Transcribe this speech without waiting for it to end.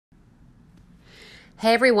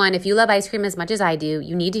Hey everyone, if you love ice cream as much as I do,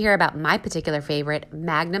 you need to hear about my particular favorite,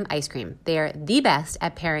 Magnum ice cream. They are the best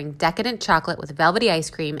at pairing decadent chocolate with velvety ice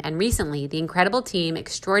cream, and recently, the incredible team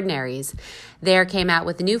Extraordinaries there came out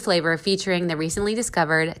with a new flavor featuring the recently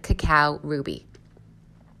discovered Cacao Ruby.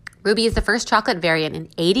 Ruby is the first chocolate variant in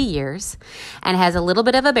 80 years and has a little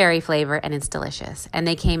bit of a berry flavor, and it's delicious. And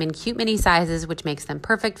they came in cute mini sizes, which makes them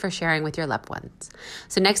perfect for sharing with your loved ones.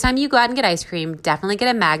 So next time you go out and get ice cream, definitely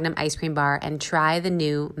get a Magnum ice cream bar and try the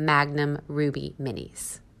new Magnum Ruby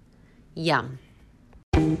minis. Yum.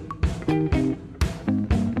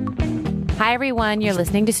 Hi, everyone. You're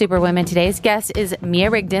listening to Superwomen. Today's guest is Mia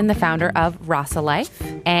Rigden, the founder of Rasa Life.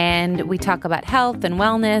 And we talk about health and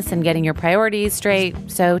wellness and getting your priorities straight.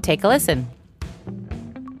 So take a listen.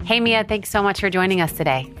 Hey, Mia, thanks so much for joining us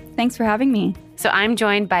today. Thanks for having me. So I'm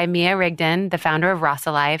joined by Mia Rigden, the founder of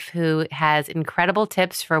Rasa Life, who has incredible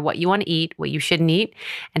tips for what you want to eat, what you shouldn't eat,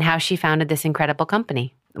 and how she founded this incredible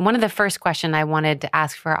company. One of the first questions I wanted to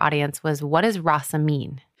ask for our audience was, what does Rasa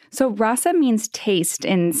mean? So rasa means taste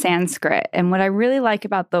in Sanskrit. And what I really like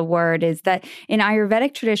about the word is that in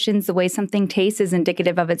Ayurvedic traditions, the way something tastes is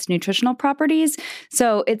indicative of its nutritional properties.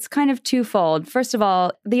 So it's kind of twofold. First of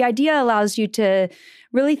all, the idea allows you to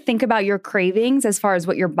really think about your cravings as far as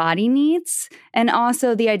what your body needs. And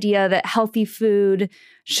also the idea that healthy food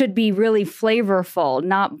should be really flavorful,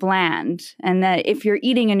 not bland. And that if you're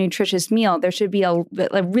eating a nutritious meal, there should be a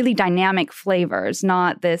really dynamic flavors,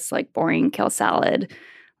 not this like boring kale salad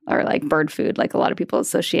or like bird food, like a lot of people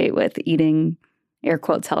associate with eating, air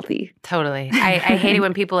quotes, healthy. Totally. I hate it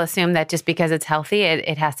when people assume that just because it's healthy,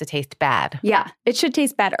 it has to taste bad. Yeah, it should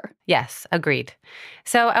taste better. Yes, agreed.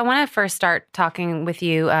 So I want to first start talking with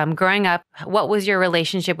you. Growing up, what was your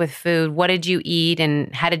relationship with food? What did you eat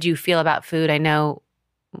and how did you feel about food? I know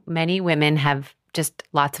many women have just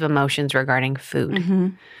lots of emotions regarding food. Mm-hmm.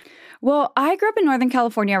 Well, I grew up in Northern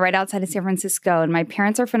California, right outside of San Francisco, and my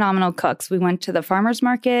parents are phenomenal cooks. We went to the farmer's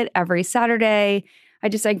market every Saturday.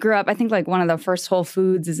 I grew up, I think like one of the first Whole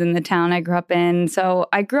Foods is in the town I grew up in. So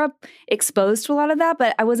I grew up exposed to a lot of that,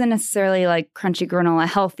 but I wasn't necessarily like crunchy granola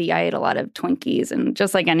healthy. I ate a lot of Twinkies and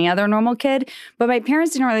just like any other normal kid. But my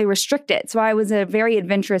parents didn't really restrict it. So I was a very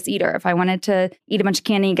adventurous eater. If I wanted to eat a bunch of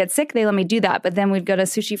candy and get sick, they let me do that. But then we'd go to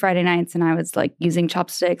sushi Friday nights and I was like using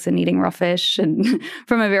chopsticks and eating raw fish and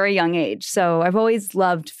from a very young age. So I've always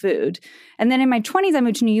loved food. And then in my 20s, I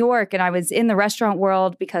moved to New York and I was in the restaurant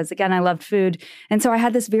world because, again, I loved food. And so I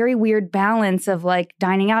had this very weird balance of like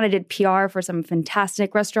dining out. I did PR for some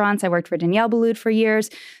fantastic restaurants. I worked for Danielle Boulud for years.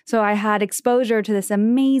 So I had exposure to this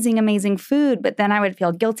amazing, amazing food, but then I would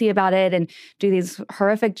feel guilty about it and do these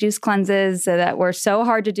horrific juice cleanses that were so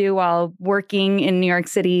hard to do while working in New York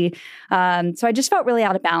City. So I just felt really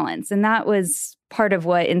out of balance. And that was part of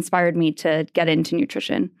what inspired me to get into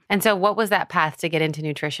nutrition. And so what was that path to get into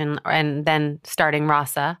nutrition and then starting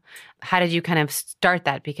Rasa? How did you kind of start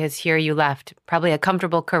that? Because here you left probably a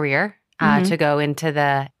comfortable career to go into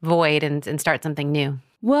the void and start something new.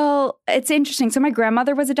 Well, it's interesting. So my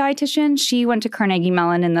grandmother was a dietitian. She went to Carnegie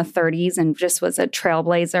Mellon in the 30s and just was a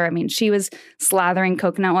trailblazer. I mean, she was slathering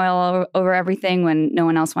coconut oil over everything when no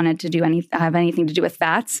one else wanted to have anything to do with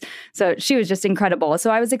fats. So she was just incredible.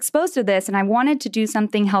 So I was exposed to this and I wanted to do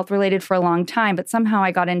something health related for a long time, but somehow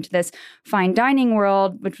I got into this fine dining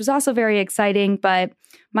world, which was also very exciting. But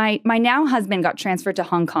my now husband got transferred to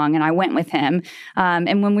Hong Kong and I went with him.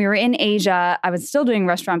 And when we were in Asia, I was still doing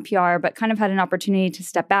restaurant PR, but kind of had an opportunity to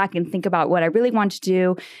step back and think about what I really wanted to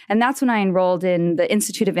do. And that's when I enrolled in the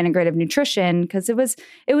Institute of Integrative Nutrition because it was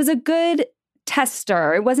a good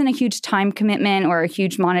tester. It wasn't a huge time commitment or a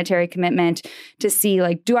huge monetary commitment to see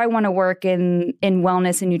like, do I want to work in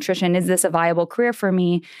wellness and nutrition? Is this a viable career for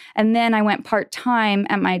me? And then I went part-time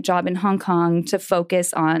at my job in Hong Kong to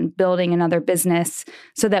focus on building another business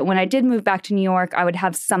so that when I did move back to New York, I would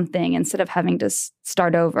have something instead of having to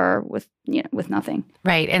start over with nothing.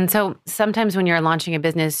 Right. And so sometimes when you're launching a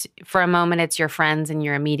business, for a moment, it's your friends and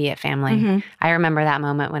your immediate family. Mm-hmm. I remember that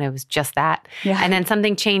moment when it was just that. Yeah. And then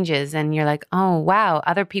something changes and you're like, oh, wow,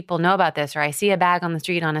 other people know about this, or I see a bag on the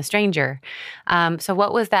street on a stranger. So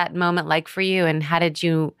what was that moment like for you? And how did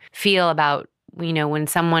you feel about, when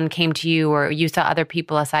someone came to you or you saw other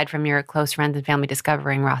people aside from your close friends and family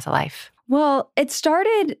discovering Rasa Life? Well, it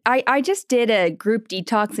started, I just did a group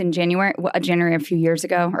detox in January a few years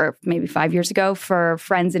ago, or maybe 5 years ago for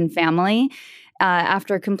friends and family.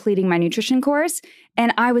 after completing my nutrition course.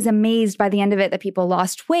 And I was amazed by the end of it that people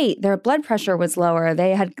lost weight. Their blood pressure was lower.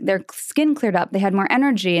 They had their skin cleared up. They had more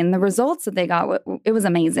energy. And the results that they got, it was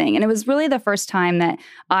amazing. And it was really the first time that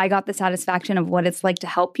I got the satisfaction of what it's like to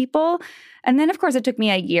help people. And then, of course, it took me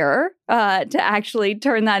a year to actually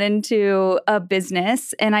turn that into a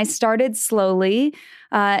business. And I started slowly.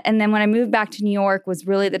 And then when I moved back to New York was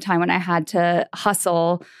really the time when I had to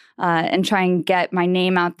hustle and try and get my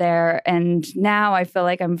name out there. And now I feel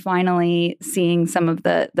like I'm finally seeing some of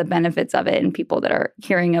the benefits of it and people that are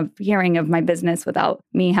hearing of my business without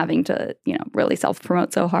me having to, really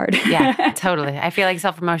self-promote so hard. Yeah, totally. I feel like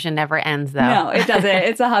self-promotion never ends, though. No, it doesn't.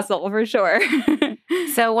 It's a hustle for sure.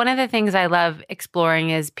 So one of the things I love exploring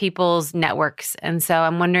is people's networks. And so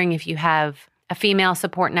I'm wondering if you have a female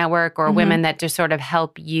support network or women that just sort of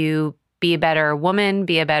help you be a better woman,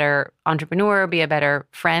 be a better entrepreneur, be a better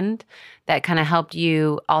friend that kind of helped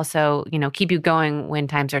you also, keep you going when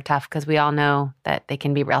times are tough, because we all know that they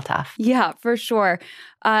can be real tough. Yeah, for sure.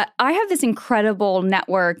 I have this incredible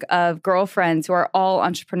network of girlfriends who are all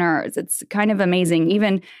entrepreneurs. It's kind of amazing.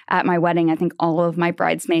 Even at my wedding, I think all of my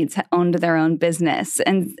bridesmaids owned their own business.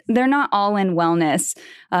 And they're not all in wellness.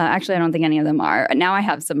 Actually, I don't think any of them are. Now I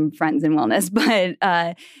have some friends in wellness,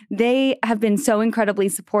 but they have been so incredibly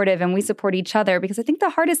supportive, and we support each other, because I think the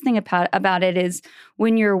hardest thing about it is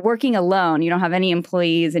when you're working alone, you don't have any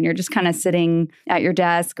employees, and you're just kind of sitting at your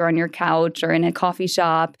desk or on your couch or in a coffee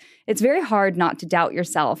shop. It's very hard not to doubt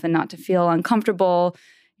yourself and not to feel uncomfortable,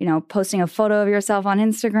 posting a photo of yourself on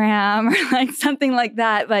Instagram or like something like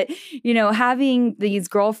that. But, having these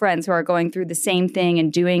girlfriends who are going through the same thing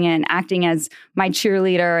and doing it and acting as my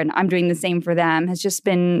cheerleader, and I'm doing the same for them, has just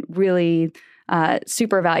been really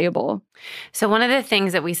super valuable. So one of the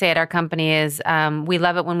things that we say at our company is we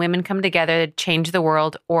love it when women come together to change the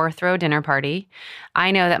world or throw a dinner party.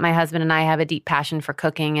 I know that my husband and I have a deep passion for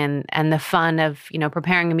cooking, and the fun of,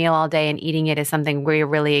 preparing a meal all day and eating it is something we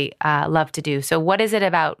really love to do. So what is it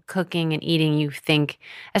about cooking and eating you think,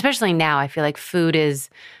 especially now, I feel like food is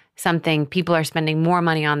something people are spending more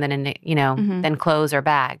money on than clothes or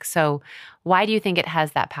bags. So why do you think it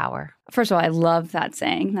has that power? First of all, I love that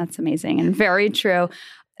saying. That's amazing and very true.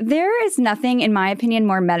 There is nothing, in my opinion,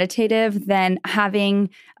 more meditative than having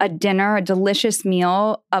a dinner, a delicious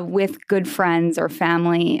meal with good friends or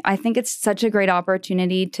family. I think it's such a great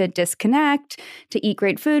opportunity to disconnect, to eat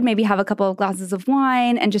great food, maybe have a couple of glasses of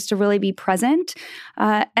wine, and just to really be present.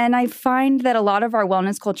 And I find that a lot of our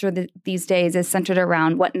wellness culture these days is centered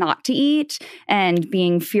around what not to eat and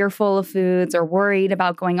being fearful of foods or worried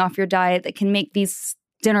about going off your diet that can make these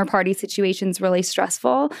dinner party situations really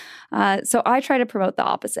stressful. So I try to promote the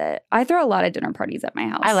opposite. I throw a lot of dinner parties at my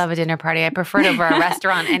house. I love a dinner party. I prefer it over a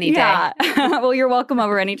restaurant any day. Well, you're welcome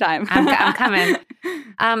over anytime. I'm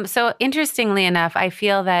coming. So interestingly enough, I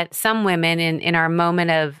feel that some women in our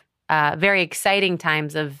moment of very exciting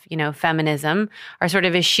times of, feminism are sort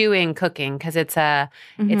of eschewing cooking because it's a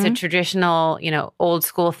traditional, old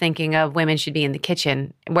school thinking of women should be in the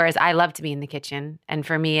kitchen, whereas I love to be in the kitchen. And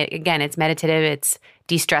for me, again, it's meditative, it's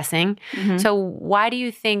de-stressing. So why do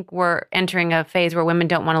you think we're entering a phase where women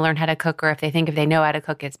don't want to learn how to cook, or if they know how to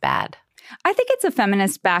cook, it's bad? I think it's a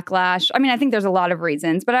feminist backlash. I mean, I think there's a lot of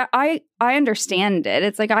reasons, but I understand it.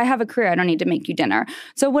 It's like, I have a career. I don't need to make you dinner.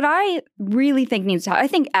 So what I really think needs to happen, I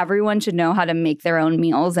think everyone should know how to make their own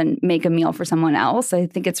meals and make a meal for someone else. I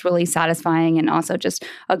think it's really satisfying and also just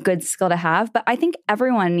a good skill to have. But I think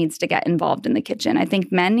everyone needs to get involved in the kitchen. I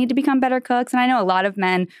think men need to become better cooks. And I know a lot of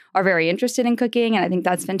men are very interested in cooking, and I think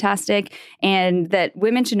that's fantastic. And that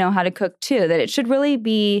women should know how to cook too, that it should really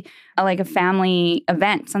be like a family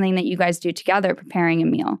event, something that you guys do together, preparing a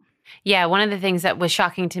meal. Yeah, one of the things that was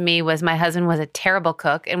shocking to me was my husband was a terrible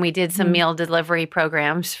cook, and we did some meal delivery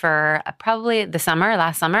programs for probably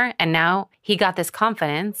last summer, and now he got this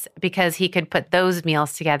confidence because he could put those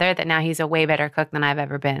meals together that now he's a way better cook than I've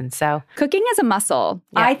ever been. So cooking is a muscle,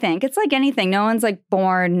 yeah. I think. It's like anything. No one's like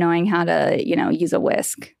born knowing how to, use a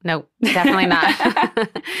whisk. No, definitely not.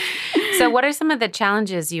 So what are some of the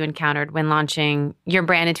challenges you encountered when launching your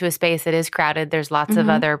brand into a space that is crowded? There's lots of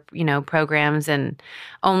other, programs, and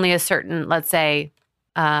only a certain, let's say,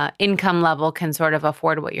 income level can sort of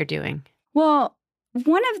afford what you're doing. Well,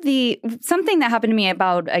 something that happened to me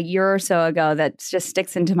about a year or so ago that just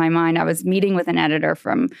sticks into my mind, I was meeting with an editor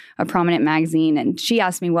from a prominent magazine, and she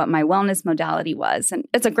asked me what my wellness modality was. And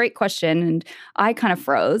it's a great question, and I kind of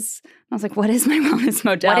froze I was like, what is my wellness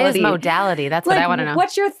modality? What is modality? That's what I want to know.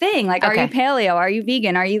 What's your thing? Like, are you paleo? Are you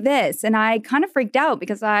vegan? Are you this? And I kind of freaked out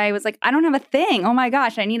because I was like, I don't have a thing. Oh my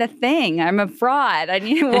gosh, I need a thing. I'm a fraud. I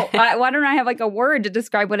need. Why don't I have like a word to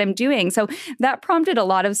describe what I'm doing? So that prompted a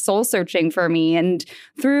lot of soul searching for me. And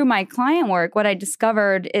through my client work, what I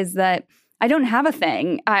discovered is that I don't have a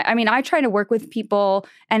thing. I mean, I try to work with people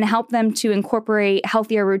and help them to incorporate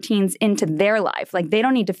healthier routines into their life. Like, they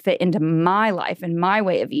don't need to fit into my life and my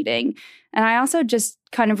way of eating. And I also just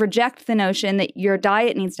kind of reject the notion that your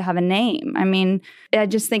diet needs to have a name. I mean, I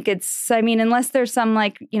just think unless there's some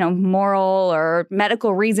like, moral or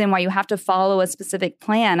medical reason why you have to follow a specific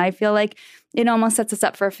plan, I feel like it almost sets us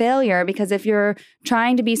up for failure, because if you're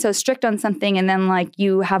trying to be so strict on something and then like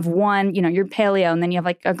you have one, you're paleo and then you have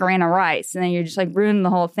like a grain of rice and then you're just like ruining the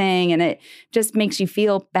whole thing, and it just makes you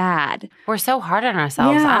feel bad. We're so hard on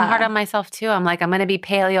ourselves. Yeah. I'm hard on myself too. I'm like, I'm going to be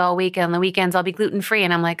paleo all week, and on the weekends I'll be gluten-free.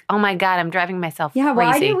 And I'm like, oh my God, I'm driving myself crazy.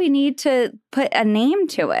 Why do we need to put a name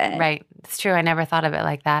to it? Right. It's true. I never thought of it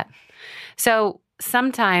like that. So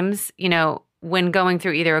sometimes, when going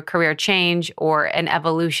through either a career change or an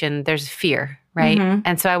evolution, there's fear, right? Mm-hmm.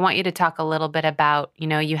 And so I want you to talk a little bit about,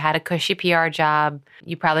 you had a cushy PR job.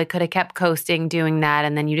 You probably could have kept coasting doing that,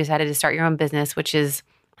 and then you decided to start your own business, which is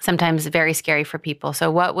sometimes very scary for people.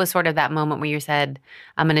 So what was sort of that moment where you said,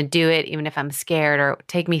 I'm going to do it even if I'm scared, or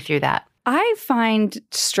take me through that? I find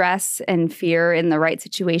stress and fear in the right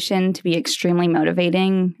situation to be extremely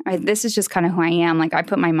motivating. This is just kind of who I am. Like, I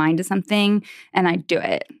put my mind to something and I do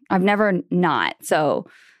it. I've never not. So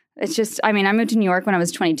it's just, I moved to New York when I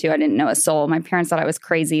was 22. I didn't know a soul. My parents thought I was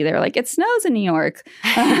crazy. They were like, it snows in New York.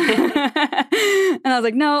 And I was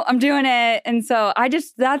like, no, I'm doing it. And so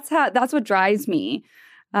that's what drives me.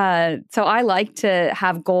 So I like to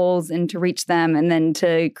have goals and to reach them, and then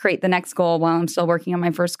to create the next goal while I'm still working on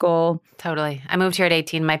my first goal. Totally. I moved here at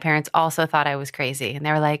 18. My parents also thought I was crazy, and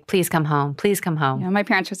they were like, please come home. Please come home. Yeah, my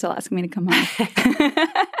parents are still asking me to come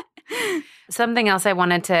home. Something else I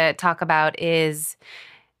wanted to talk about is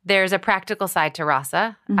there's a practical side to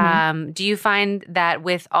Rasa. Mm-hmm. Do you find that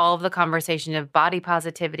with all of the conversation of body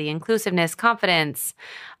positivity, inclusiveness, confidence,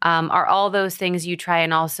 are all those things you try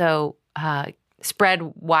and also spread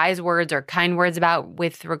wise words or kind words about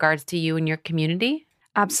with regards to you and your community?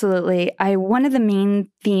 Absolutely. One of the main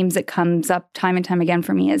themes that comes up time and time again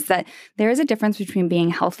for me is that there is a difference between being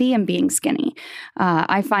healthy and being skinny.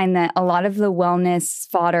 I find that a lot of the wellness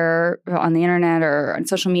fodder on the internet or on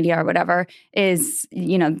social media or whatever is,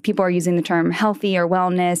 people are using the term healthy or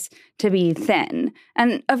wellness to be thin.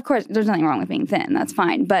 And of course, there's nothing wrong with being thin. That's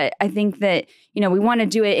fine. But I think that, we want to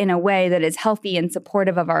do it in a way that is healthy and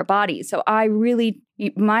supportive of our bodies. So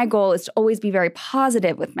my goal is to always be very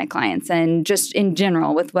positive with my clients, and just in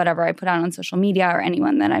general with whatever I put out on social media or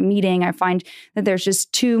anyone that I'm meeting. I find that there's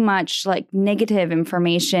just too much like negative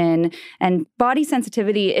information, and body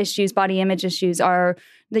sensitivity issues, body image issues are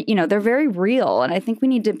that, they're very real. And I think we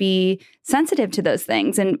need to be sensitive to those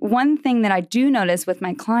things. And one thing that I do notice with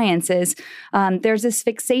my clients is there's this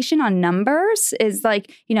fixation on numbers, is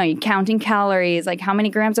like, you're counting calories, like how many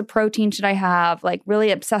grams of protein should I have, like really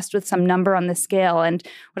obsessed with some number on the scale. And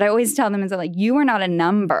what I always tell them is that, like, you are not a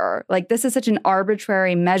number. Like, this is such an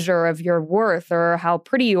arbitrary measure of your worth, or how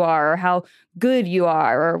pretty you are, or how good you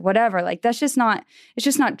are, or whatever. Like, it's just not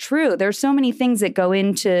true. There's so many things that go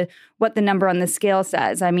into what the number on the scale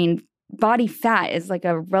says. Body fat is like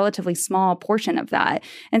a relatively small portion of that.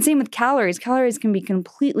 And same with calories. Calories can be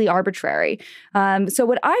completely arbitrary. So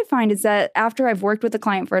what I find is that after I've worked with a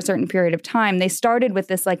client for a certain period of time, they started with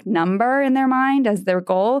this like number in their mind as their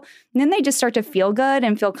goal. And then they just start to feel good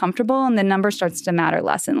and feel comfortable, and the number starts to matter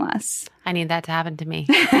less and less. I need that to happen to me.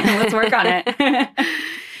 Let's work on it.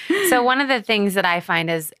 So one of the things that I find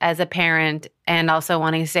as a parent, and also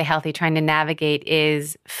wanting to stay healthy, trying to navigate,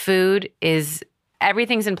 is food is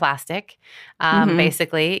everything's in plastic,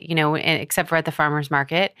 basically, except for at the farmer's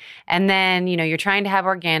market. And then, you're trying to have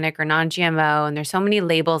organic or non-GMO, and there's so many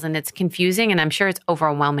labels, and it's confusing, and I'm sure it's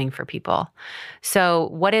overwhelming for people. So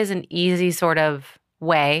what is an easy sort of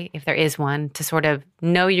way, if there is one, to sort of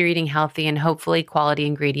know you're eating healthy and hopefully quality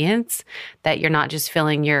ingredients, that you're not just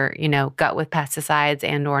filling your, gut with pesticides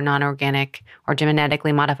and or non-organic or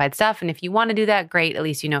genetically modified stuff? And if you want to do that, great. At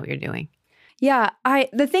least you know what you're doing. Yeah,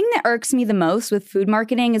 the thing that irks me the most with food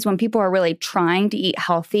marketing is when people are really trying to eat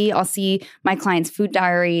healthy. I'll see my clients' food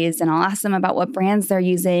diaries, and I'll ask them about what brands they're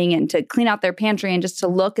using, and to clean out their pantry and just to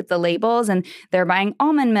look at the labels. And they're buying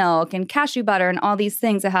almond milk and cashew butter and all these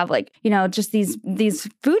things that have just these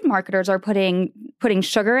food marketers are putting putting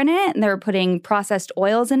sugar in it and they're putting processed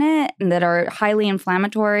oils in it and that are highly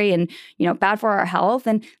inflammatory and, bad for our health.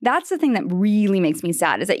 And that's the thing that really makes me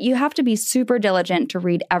sad is that you have to be super diligent to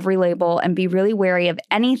read every label and be really wary of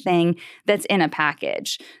anything that's in a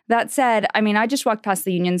package. That said, I just walked past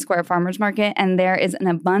the Union Square Farmers Market and there is an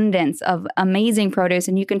abundance of amazing produce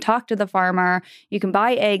and you can talk to the farmer, you can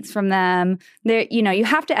buy eggs from them. There, you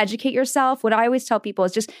have to educate yourself. What I always tell people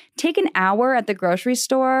is just take an hour at the grocery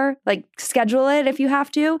store, like schedule it if you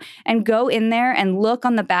have to, and go in there and look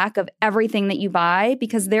on the back of everything that you buy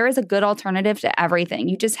because there is a good alternative to everything.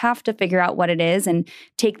 You just have to figure out what it is and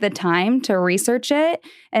take the time to research it.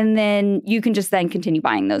 And then you can just then continue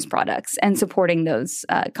buying those products and supporting those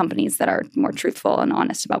companies that are more truthful and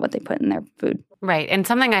honest about what they put in their food. Right. And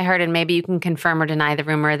something I heard, and maybe you can confirm or deny the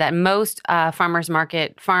rumor, that most farmers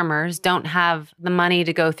market farmers don't have the money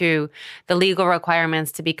to go through the legal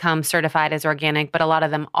requirements to become certified as organic, but a lot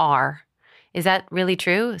of them are. Is that really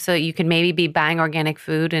true? So you could maybe be buying organic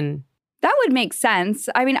food and... That would make sense.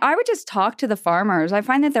 I would just talk to the farmers. I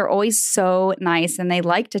find that they're always so nice and they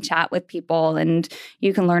like to chat with people and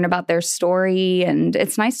you can learn about their story. And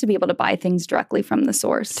it's nice to be able to buy things directly from the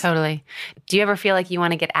source. Totally. Do you ever feel like you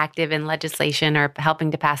want to get active in legislation or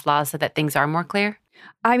helping to pass laws so that things are more clear?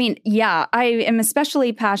 Yeah, I am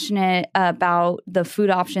especially passionate about the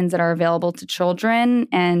food options that are available to children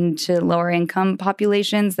and to lower income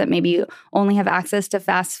populations that maybe only have access to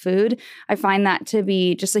fast food. I find that to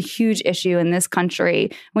be just a huge issue in this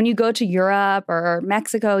country. When you go to Europe or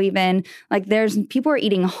Mexico even, like people are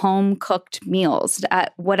eating home cooked meals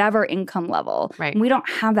at whatever income level. Right. And we don't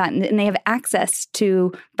have that. And they have access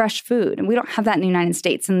to fresh food. And we don't have that in the United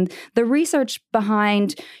States. And the research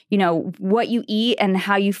behind, what you eat and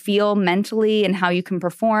how you feel mentally and how you can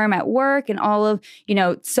perform at work and all of,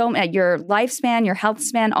 at your lifespan, your health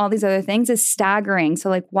span, all these other things is staggering. So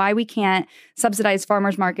like why we can't subsidize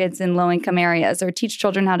farmers markets in low income areas or teach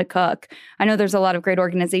children how to cook. I know there's a lot of great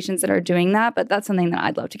organizations that are doing that, but that's something that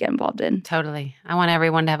I'd love to get involved in. Totally. I want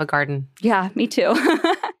everyone to have a garden. Yeah, me too.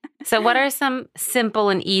 So what are some simple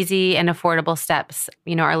and easy and affordable steps,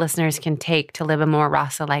 our listeners can take to live a more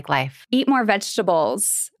Rasa-like life? Eat more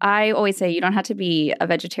vegetables. I always say you don't have to be a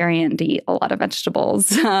vegetarian to eat a lot of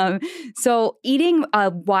vegetables. So eating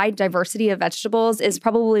a wide diversity of vegetables is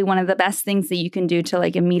probably one of the best things that you can do to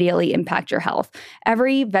immediately impact your health.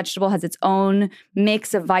 Every vegetable has its own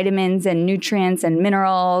mix of vitamins and nutrients and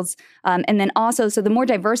minerals. And then also, so the more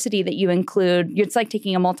diversity that you include, it's like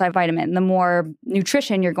taking a multivitamin, the more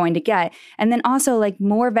nutrition you're going to get. And then also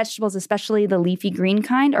more vegetables, especially the leafy green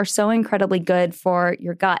kind, are so incredibly good for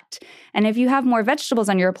your gut. And if you have more vegetables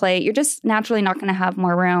on your plate, you're just naturally not going to have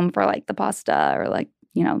more room for the pasta or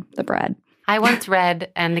the bread. I once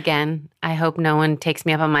read, and again, I hope no one takes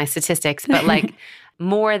me up on my statistics, but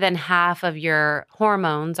more than half of your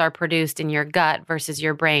hormones are produced in your gut versus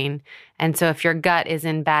your brain. And so if your gut is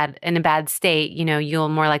in a bad state, you're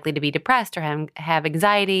more likely to be depressed or have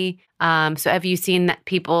anxiety. So have you seen that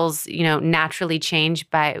people's, naturally change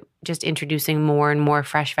by just introducing more and more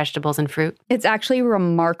fresh vegetables and fruit? It's actually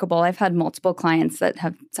remarkable. I've had multiple clients that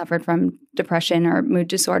have suffered from depression or mood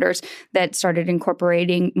disorders that started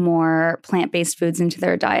incorporating more plant-based foods into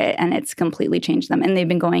their diet, and it's completely changed them. And they've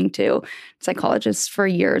been going to psychologists for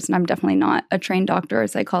years, and I'm definitely not a trained doctor or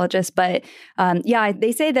psychologist, but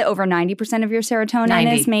they say that over 90% of your serotonin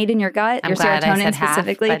 90. is made in your gut. I'm your glad serotonin I said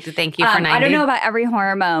specifically. Half, but thank you for 90. I don't know about every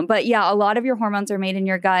hormone, but yeah, a lot of your hormones are made in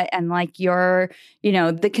your gut, and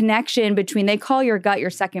the connection between, they call your gut your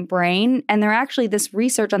second brain, and they're actually, this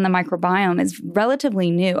research on the microbiome is relatively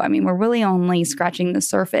new. We're really only scratching the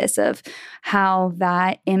surface of how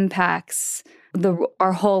that impacts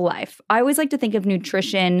our whole life. I always like to think of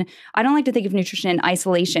nutrition. I don't like to think of nutrition in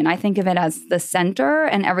isolation. I think of it as the center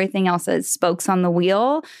and everything else as spokes on the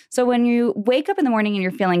wheel. So when you wake up in the morning and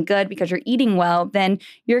you're feeling good because you're eating well, then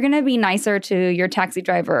you're going to be nicer to your taxi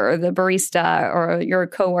driver or the barista or your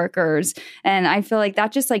coworkers. And I feel like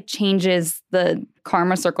that just changes the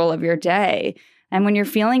karma circle of your day. And when you're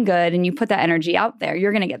feeling good and you put that energy out there,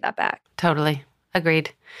 you're going to get that back. Totally.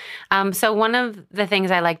 Agreed. So one of the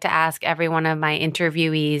things I like to ask every one of my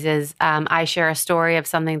interviewees is I share a story of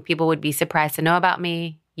something people would be surprised to know about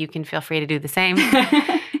me. You can feel free to do the same.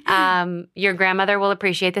 Your grandmother will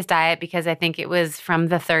appreciate this diet because I think it was from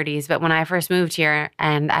the 30s. But when I first moved here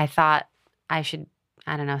and I thought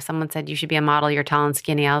someone said you should be a model, you're tall and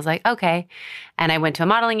skinny. I was like, okay. And I went to a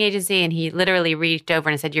modeling agency and he literally reached over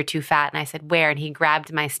and said, you're too fat. And I said, where? And he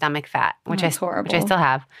grabbed my stomach fat, which I still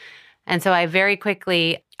have. And so I very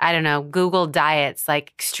quickly, Googled diets,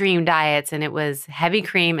 extreme diets, and it was heavy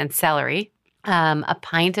cream and celery. a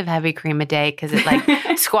pint of heavy cream a day because it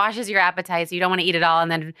like squashes your appetite. So you don't want to eat it all.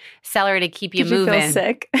 And then celery to keep you moving. You feel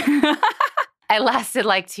sick? I lasted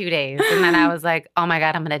like 2 days. And then I was like, oh my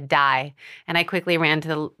God, I'm going to die. And I quickly ran to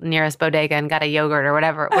the nearest bodega and got a yogurt or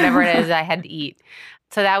whatever it is I had to eat.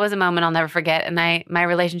 So that was a moment I'll never forget. And my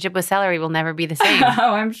relationship with celery will never be the same.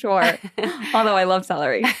 Oh, I'm sure. Although I love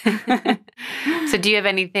celery. So do you have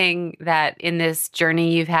anything that in this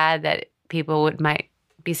journey you've had that people might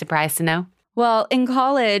be surprised to know? Well, in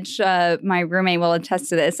college, my roommate will attest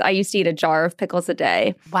to this. I used to eat a jar of pickles a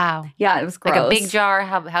day. Wow. Yeah, it was gross. Like a big jar?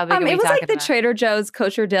 How big are we talking about? It was like the Trader Joe's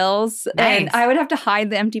kosher dills. Nice. And I would have to hide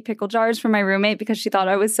the empty pickle jars from my roommate because she thought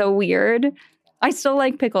I was so weird. I still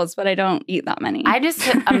like pickles, but I don't eat that many. I'm just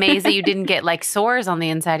amazed that you didn't get like sores on the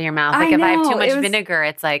inside of your mouth. Like if I have too much vinegar,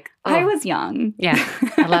 it's like, oh. I was young. Yeah,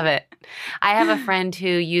 I love it. I have a friend who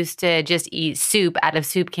used to just eat soup out of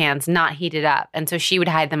soup cans, not heated up. And so she would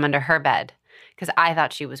hide them under her bed because I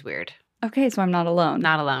thought she was weird. Okay, so I'm not alone.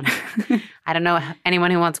 Not alone. I don't know anyone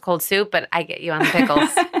who wants cold soup, but I get you on the pickles.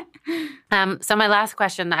 So my last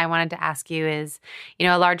question I wanted to ask you is,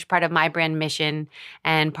 a large part of my brand mission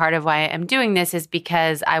and part of why I'm doing this is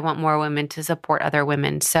because I want more women to support other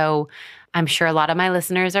women. So I'm sure a lot of my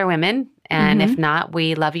listeners are women, and if not,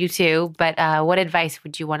 we love you too. But what advice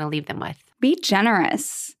would you want to leave them with? Be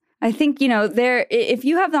generous. I think, if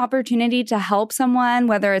you have the opportunity to help someone,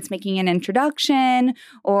 whether it's making an introduction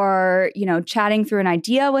or, chatting through an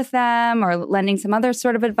idea with them or lending some other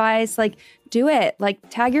sort of advice, like do it. Like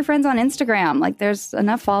tag your friends on Instagram. Like there's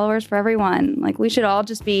enough followers for everyone. Like we should all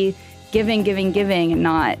just be giving and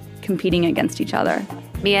not competing against each other.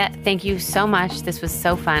 Mia, thank you so much. This was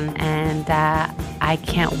so fun. And I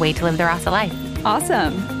can't wait to live the Rasa life.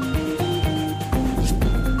 Awesome.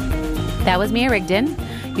 That was Mia Rigden.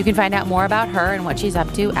 You can find out more about her and what she's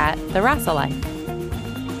up to at The Rasa Life.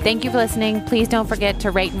 Thank you for listening. Please don't forget to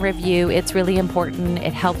rate and review. It's really important.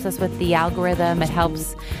 It helps us with the algorithm. It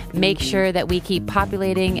helps make sure that we keep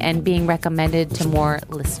populating and being recommended to more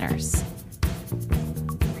listeners.